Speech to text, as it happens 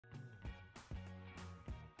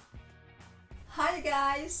Hi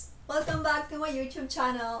guys, welcome back to my YouTube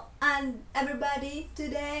channel. And everybody,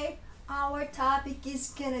 today our topic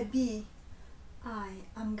is gonna be I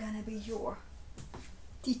am gonna be your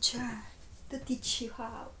teacher to teach you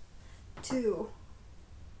how to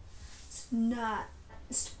not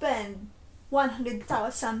spend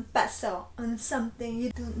 100,000 peso on something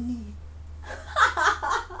you don't need.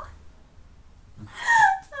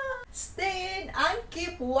 Stay in and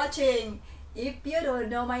keep watching. If you don't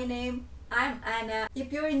know my name, I'm Anna.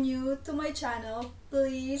 If you're new to my channel,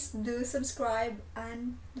 please do subscribe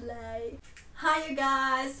and like. Hi you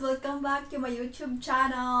guys, welcome back to my YouTube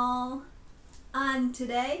channel. And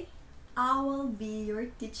today, I will be your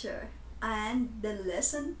teacher. And the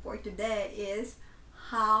lesson for today is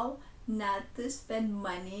how not to spend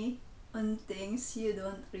money on things you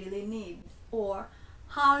don't really need, or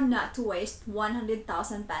how not to waste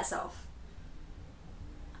 100,000 pesos.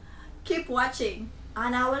 Keep watching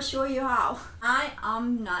and I will show you how. I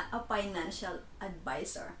am not a financial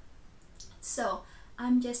advisor. So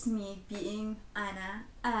I'm just me being Anna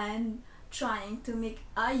and trying to make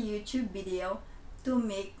a YouTube video to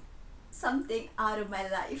make something out of my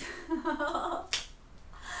life.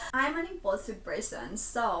 I'm an impulsive person,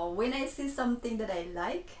 so when I see something that I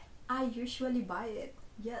like, I usually buy it.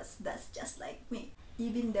 Yes, that's just like me,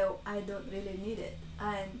 even though I don't really need it.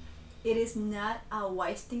 And it is not a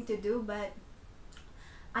wise thing to do, but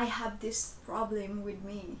I have this problem with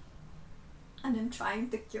me and I'm trying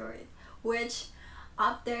to cure it. Which,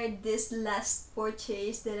 after this last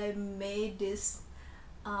purchase that I made this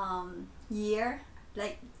year,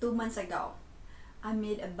 like 2 months ago, I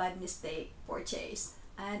made a bad mistake purchase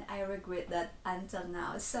and I regret that until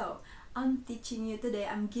now. So I'm teaching you today,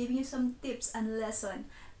 I'm giving you some tips and lesson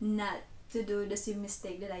not to do the same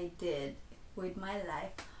mistake that I did with my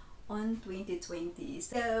life on 2020.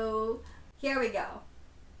 So here we go.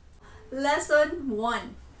 Lesson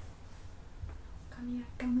 1. Come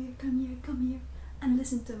here and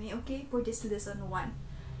listen to me, okay? For this lesson 1,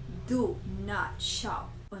 do not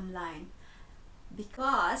shop online,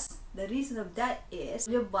 because the reason of that is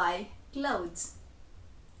you buy clothes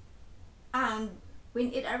and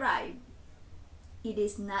when it arrives, it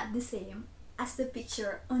is not the same as the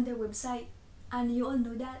picture on the website, and you all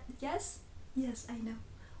know that. Yes,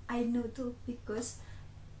 I know too, because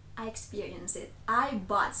I experienced it. I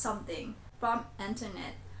bought something from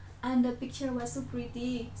internet and the picture was so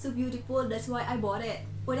pretty, so beautiful. That's why I bought it,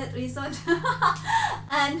 for that reason.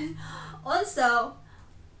 And also,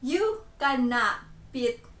 you cannot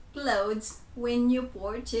fit clothes when you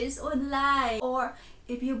purchase online, or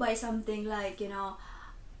if you buy something like,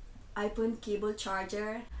 iPhone cable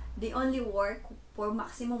charger, they only work for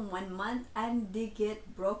maximum 1 month and they get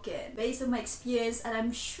broken. Based on my experience, and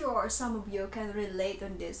I'm sure some of you can relate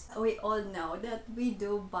on this, we all know that we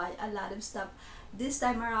do buy a lot of stuff this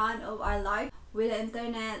time around of our life. With the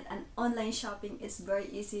internet and online shopping, it's very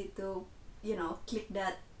easy to, click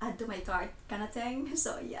that add to my cart kind of thing.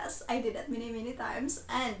 So yes, I did that many times,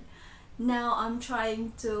 and now I'm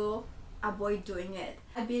trying to avoid doing it.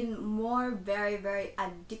 I've been more very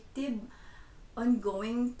addictive on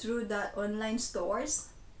going through the online stores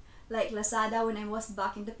like Lazada. When I was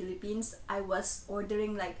back in the Philippines, I was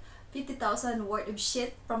ordering like 50,000 worth of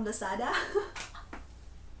shit from Lazada.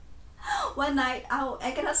 One night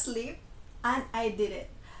I cannot sleep and I did it.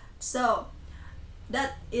 So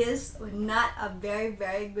that is not a very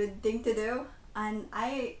good thing to do, and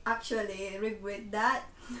I actually regret that.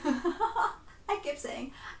 I keep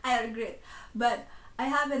saying I regret, but I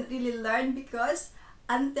haven't really learned, because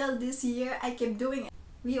until this year I kept doing it.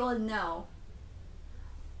 We all know,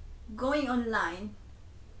 going online,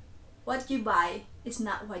 what you buy is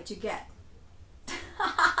not what you get.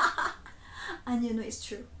 And it's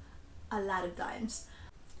true a lot of times.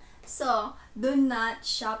 So do not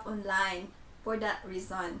shop online for that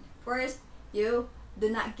reason. First, you do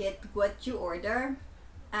not get what you order,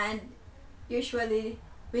 and usually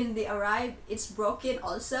when they arrive, it's broken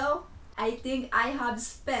also. I think I have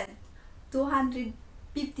spent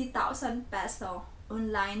 250,000 peso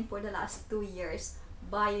online for the last 2 years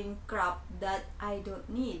buying crap that I don't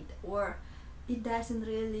need, or it doesn't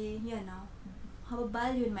really, have a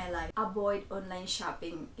value in my life. Avoid online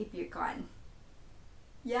shopping if you can.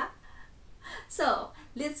 Yeah? So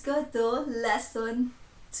let's go to lesson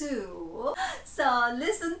 2. So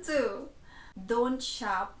lesson 2, don't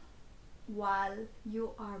shop while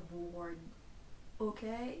you are bored.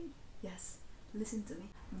 Okay? Yes, listen to me.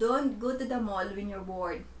 Don't go to the mall when you're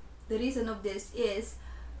bored. The reason of this is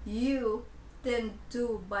you tend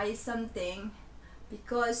to buy something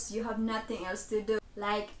because you have nothing else to do.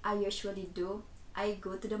 Like I usually do, I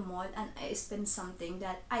go to the mall and I spend something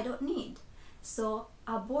that I don't need. So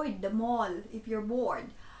avoid the mall if you're bored.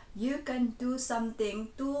 You can do something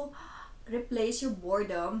to replace your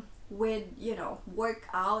boredom with,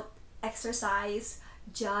 workout, exercise,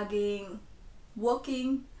 jogging,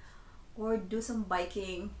 walking, or do some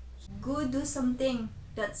biking. Go do something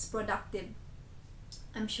that's productive.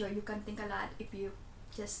 I'm sure you can think a lot if you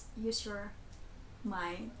just use your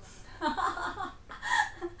mind.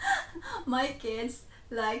 My kids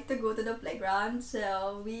like to go to the playground,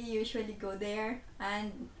 so we usually go there,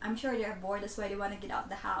 and I'm sure they're bored, that's why they want to get out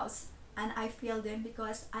the house. And I feel them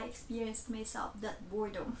because I experienced myself that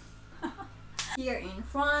boredom. Here in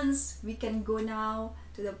France, we can go now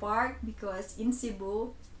to the park because in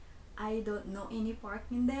Cebu, I don't know any park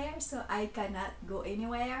in there, so I cannot go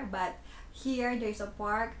anywhere. But here there's a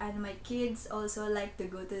park, and my kids also like to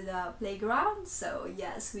go to the playground. So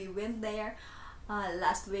yes, we went there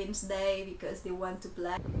last Wednesday because they want to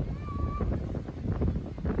play.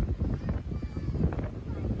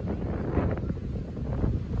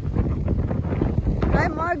 Hi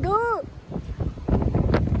Margot!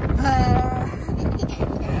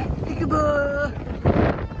 Peekaboo!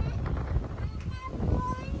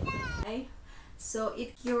 So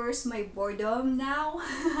it cures my boredom now.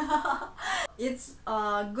 It's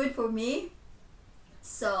good for me.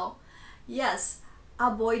 So yes,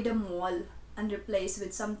 avoid the mall and replace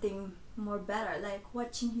with something more better, like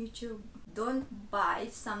watching YouTube. Don't buy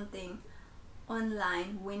something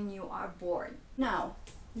online when you are bored. Now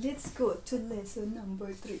let's go to lesson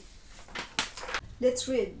number 3. Let's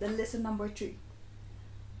read the lesson number 3.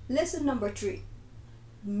 Lesson number 3: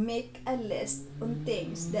 make a list on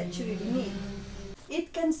things that you really need.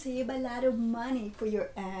 It can save a lot of money for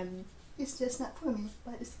your end. It's just not for me,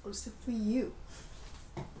 but it's also for you.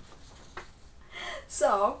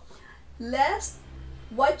 So, list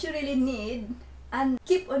what you really need and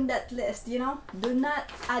keep on that list, Do not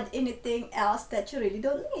add anything else that you really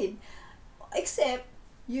don't need. Except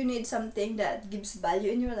you need something that gives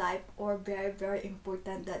value in your life or very, very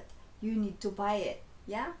important that you need to buy it.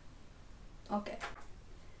 Yeah? Okay.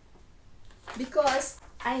 Because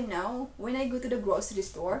I know when I go to the grocery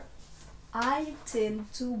store, I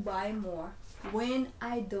tend to buy more when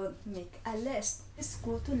I don't make a list. Let's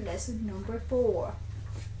go to lesson number 4.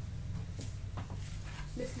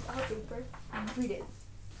 Let's get our paper and read it.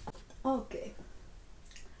 Okay.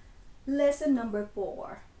 Lesson number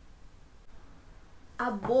 4.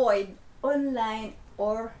 Avoid online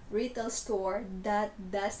or retail store that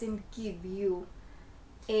doesn't give you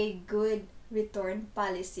a good return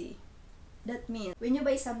policy. That means when you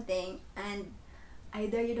buy something and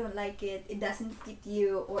either you don't like it, it doesn't fit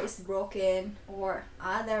you, or it's broken, or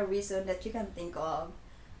other reason that you can think of,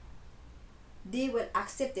 they will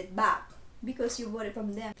accept it back because you bought it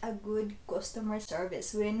from them. A good customer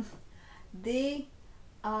service when they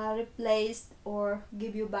replace or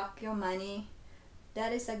give you back your money,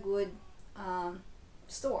 that is a good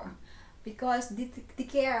store because they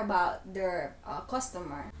care about their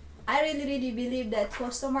customer. I really believe that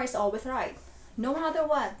customer is always right. No matter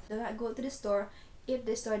what, do not go to the store if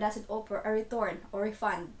the store doesn't offer a return or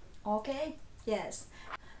refund. Okay? Yes.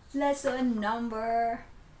 Lesson number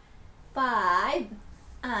 5,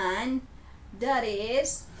 and that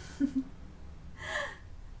is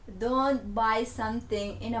don't buy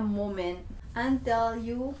something in a moment until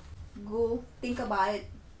you go think about it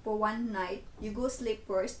for one night. You go sleep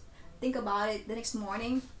first, think about it the next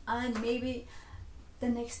morning, and maybe the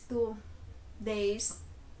next 2 days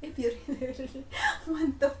if you really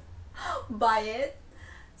want to buy it.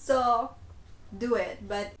 So do it,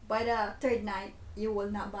 but by the 3rd night you will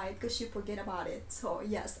not buy it because you forget about it. So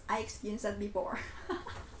yes, I experienced that before.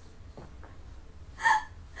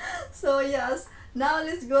 So yes, now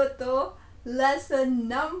let's go to lesson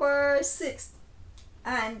number 6,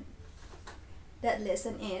 and that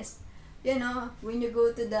lesson is, when you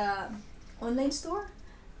go to the online store,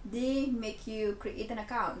 they make you create an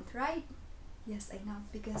account, right? Yes, I know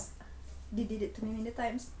because they did it to me many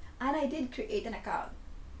times, and I did create an account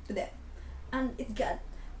to them, and it got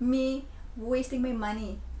me wasting my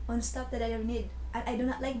money on stuff that I don't need, and I do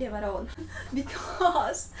not like them at all.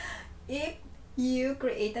 Because if you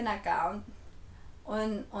create an account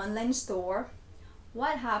on online store,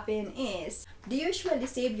 what happen is they usually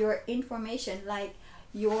save your information, like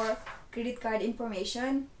your credit card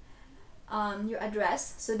information, your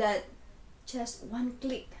address, so that just one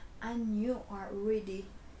click and you are already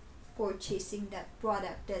purchasing that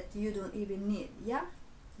product that you don't even need. Yeah?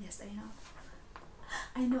 Yes, I know.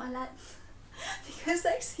 I know a lot because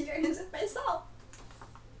I experienced it myself.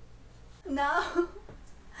 Now,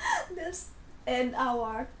 let's end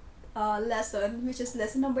our lesson, which is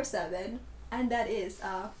lesson number 7, and that is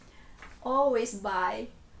always buy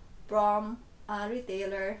from a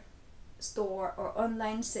retailer, store, or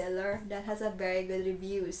online seller that has a very good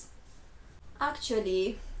reviews.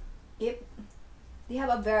 Actually, if they have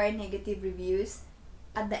a very negative reviews,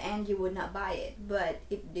 at the end you would not buy it. But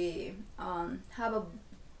if they have a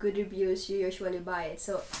good reviews, you usually buy it.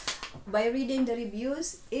 So by reading the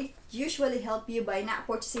reviews, it usually help you by not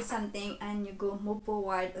purchasing something and you go move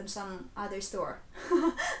forward on some other store.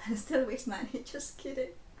 And still waste money. Just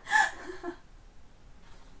kidding.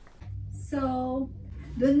 So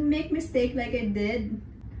don't make mistake like I did.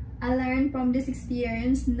 I learned from this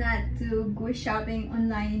experience not to go shopping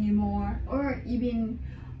online anymore, or even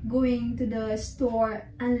going to the store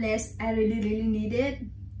unless I really need it.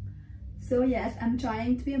 So yes, I'm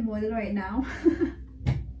trying to be a model right now.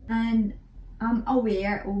 And I'm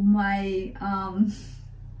aware of my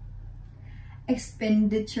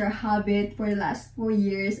expenditure habit for the last 4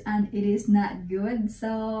 years, and it is not good.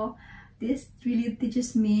 So this really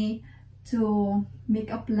teaches me to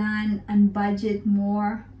make a plan and budget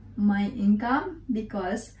more my income,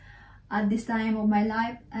 because at this time of my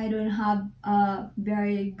life I don't have a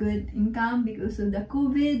very good income because of the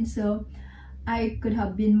COVID. So I could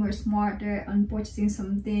have been more smarter on purchasing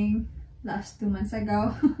something last 2 months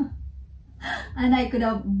ago. And I could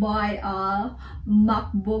have buy a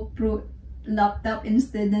MacBook Pro laptop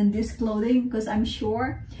instead than this clothing, because I'm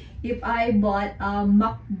sure if I bought a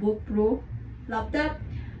MacBook Pro laptop,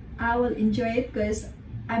 I will enjoy it because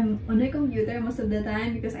I'm on my computer most of the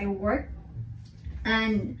time because I work,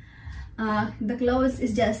 and the clothes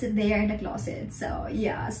is just there in the closet. So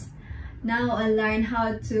yes, now I learn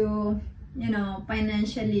how to, you know,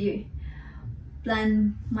 financially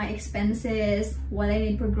plan my expenses, what I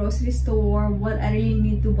need for grocery store, what I really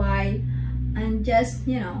need to buy, and just,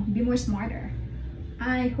 you know, be more smarter.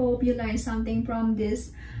 I hope you learned something from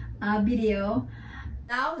this video.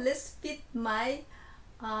 Now let's fit my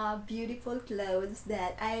beautiful clothes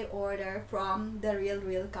that I ordered from the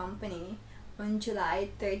Real company on July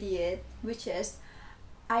 30th, which is,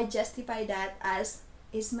 I justify that as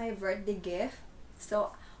is my birthday gift.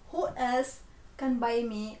 So who else can buy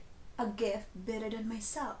me a gift better than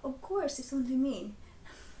myself? Of course, it's only me.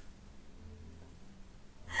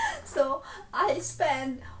 So I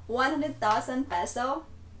spent 100,000 peso,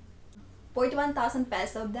 41,000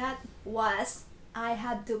 peso. That was I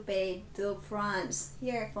had to pay to France.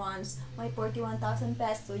 Here, France, my 41,000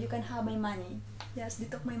 peso. You can have my money. Yes, they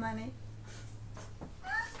took my money.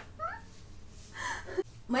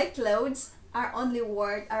 My clothes are only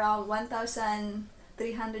worth around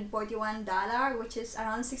 $1,341, which is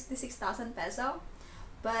around 66,000 peso.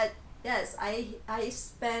 But yes, I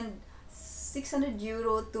spent 600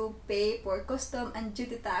 euro to pay for custom and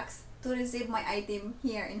duty tax to receive my item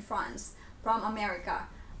here in France from America.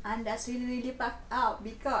 And that's really packed out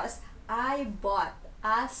because I bought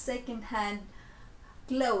a second-hand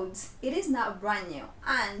clothes. It is not brand new.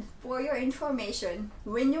 And for your information,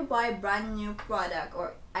 when you buy brand new product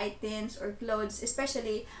or items or clothes,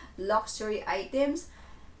 especially luxury items,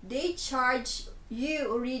 they charge you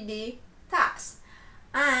already tax.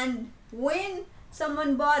 And when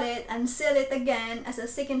someone bought it and sell it again as a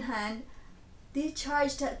second-hand, they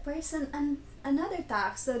charge that person another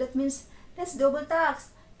tax. So that means that's double tax.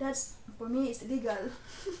 That's, for me, it's illegal.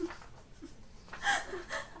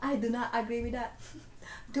 I do not agree with that.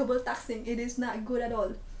 Double taxing, it is not good at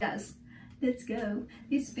all. Yes, let's go.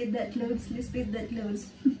 Let's fit that clothes. Let's fit that clothes.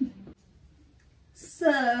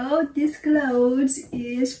 So this clothes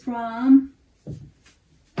is from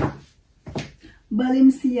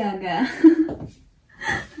Balenciaga.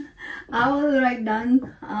 I will write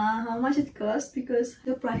down how much it costs because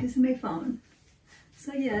the price is in my phone.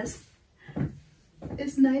 So yes,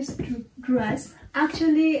 it's nice dress.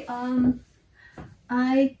 Actually,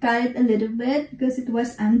 I cut it a little bit because it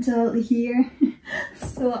was until here.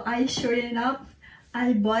 So I shortened it up.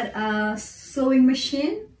 I bought a sewing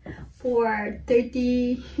machine for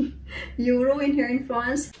 30 euro in here in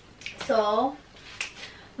France. So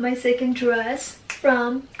my second dress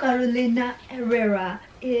from Carolina Herrera.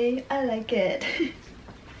 I like it.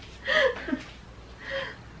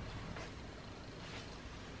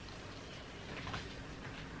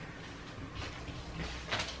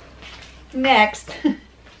 Next.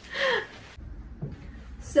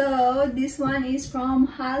 So this one is from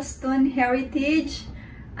Halston Heritage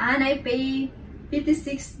and I pay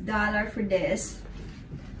 $56 for this.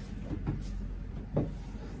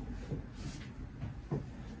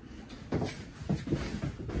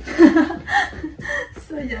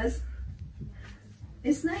 So yes,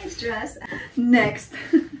 it's nice dress. Next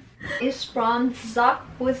is from Zach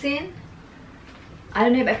Hussein I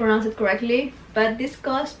don't know if I pronounced it correctly, but this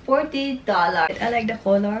cost $40. I like the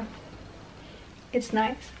color. It's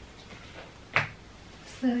nice.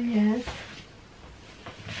 So yes.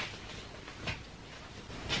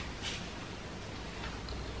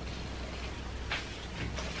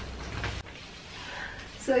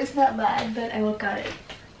 So it's not bad, but I will cut it.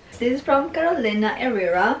 This is from Carolina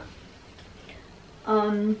Herrera.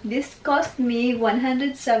 This cost me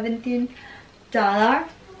 $117.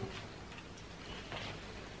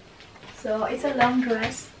 So it's a long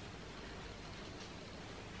dress.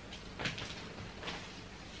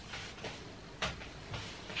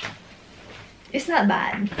 It's not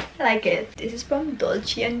bad. I like it. This is from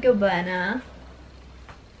Dolce & Gabbana.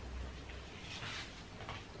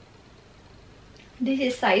 This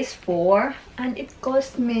is size 4 and it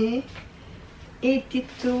cost me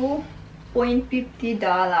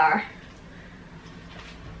 $82.50.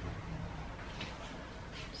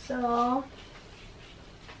 So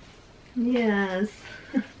yes.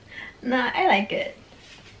 Nah, I like it.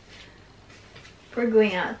 For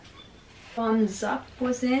going out. From Zuck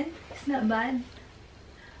Posen. It's not bad.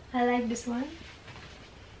 I like this one.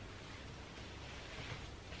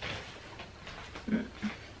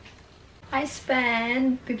 I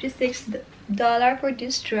spent $56 for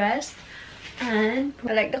this dress and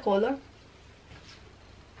I like the color.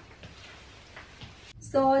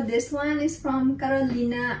 So this one is from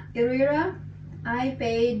Carolina Herrera. I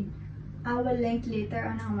will link later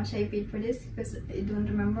on how much I paid for this because I don't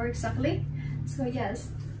remember exactly. So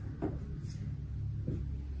yes.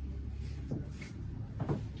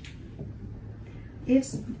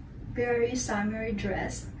 It's very summery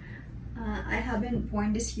dress. I haven't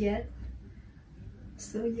worn this yet.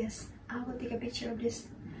 So yes, I will take a picture of this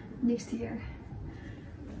next year.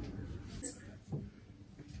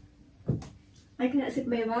 I cannot sit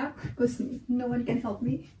my back because no one can help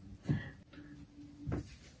me.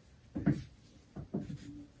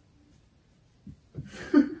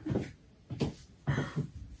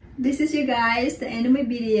 This is you guys, the end of my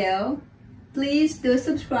video. Please do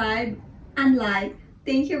subscribe and like.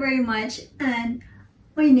 Thank you very much. And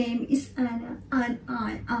my name is Anna and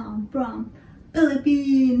I am from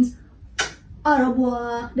Philippines. Au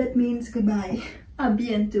revoir, that means goodbye. A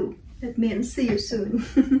bientôt, that means see you soon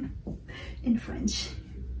in French.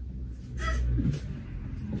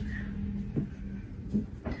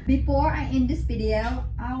 Before I end this video,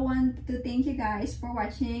 I want to thank you guys for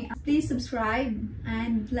watching. Please subscribe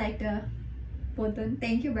and like the button.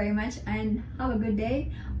 Thank you very much and have a good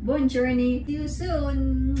day. Bon journey. See you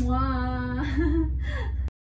soon. Mwah.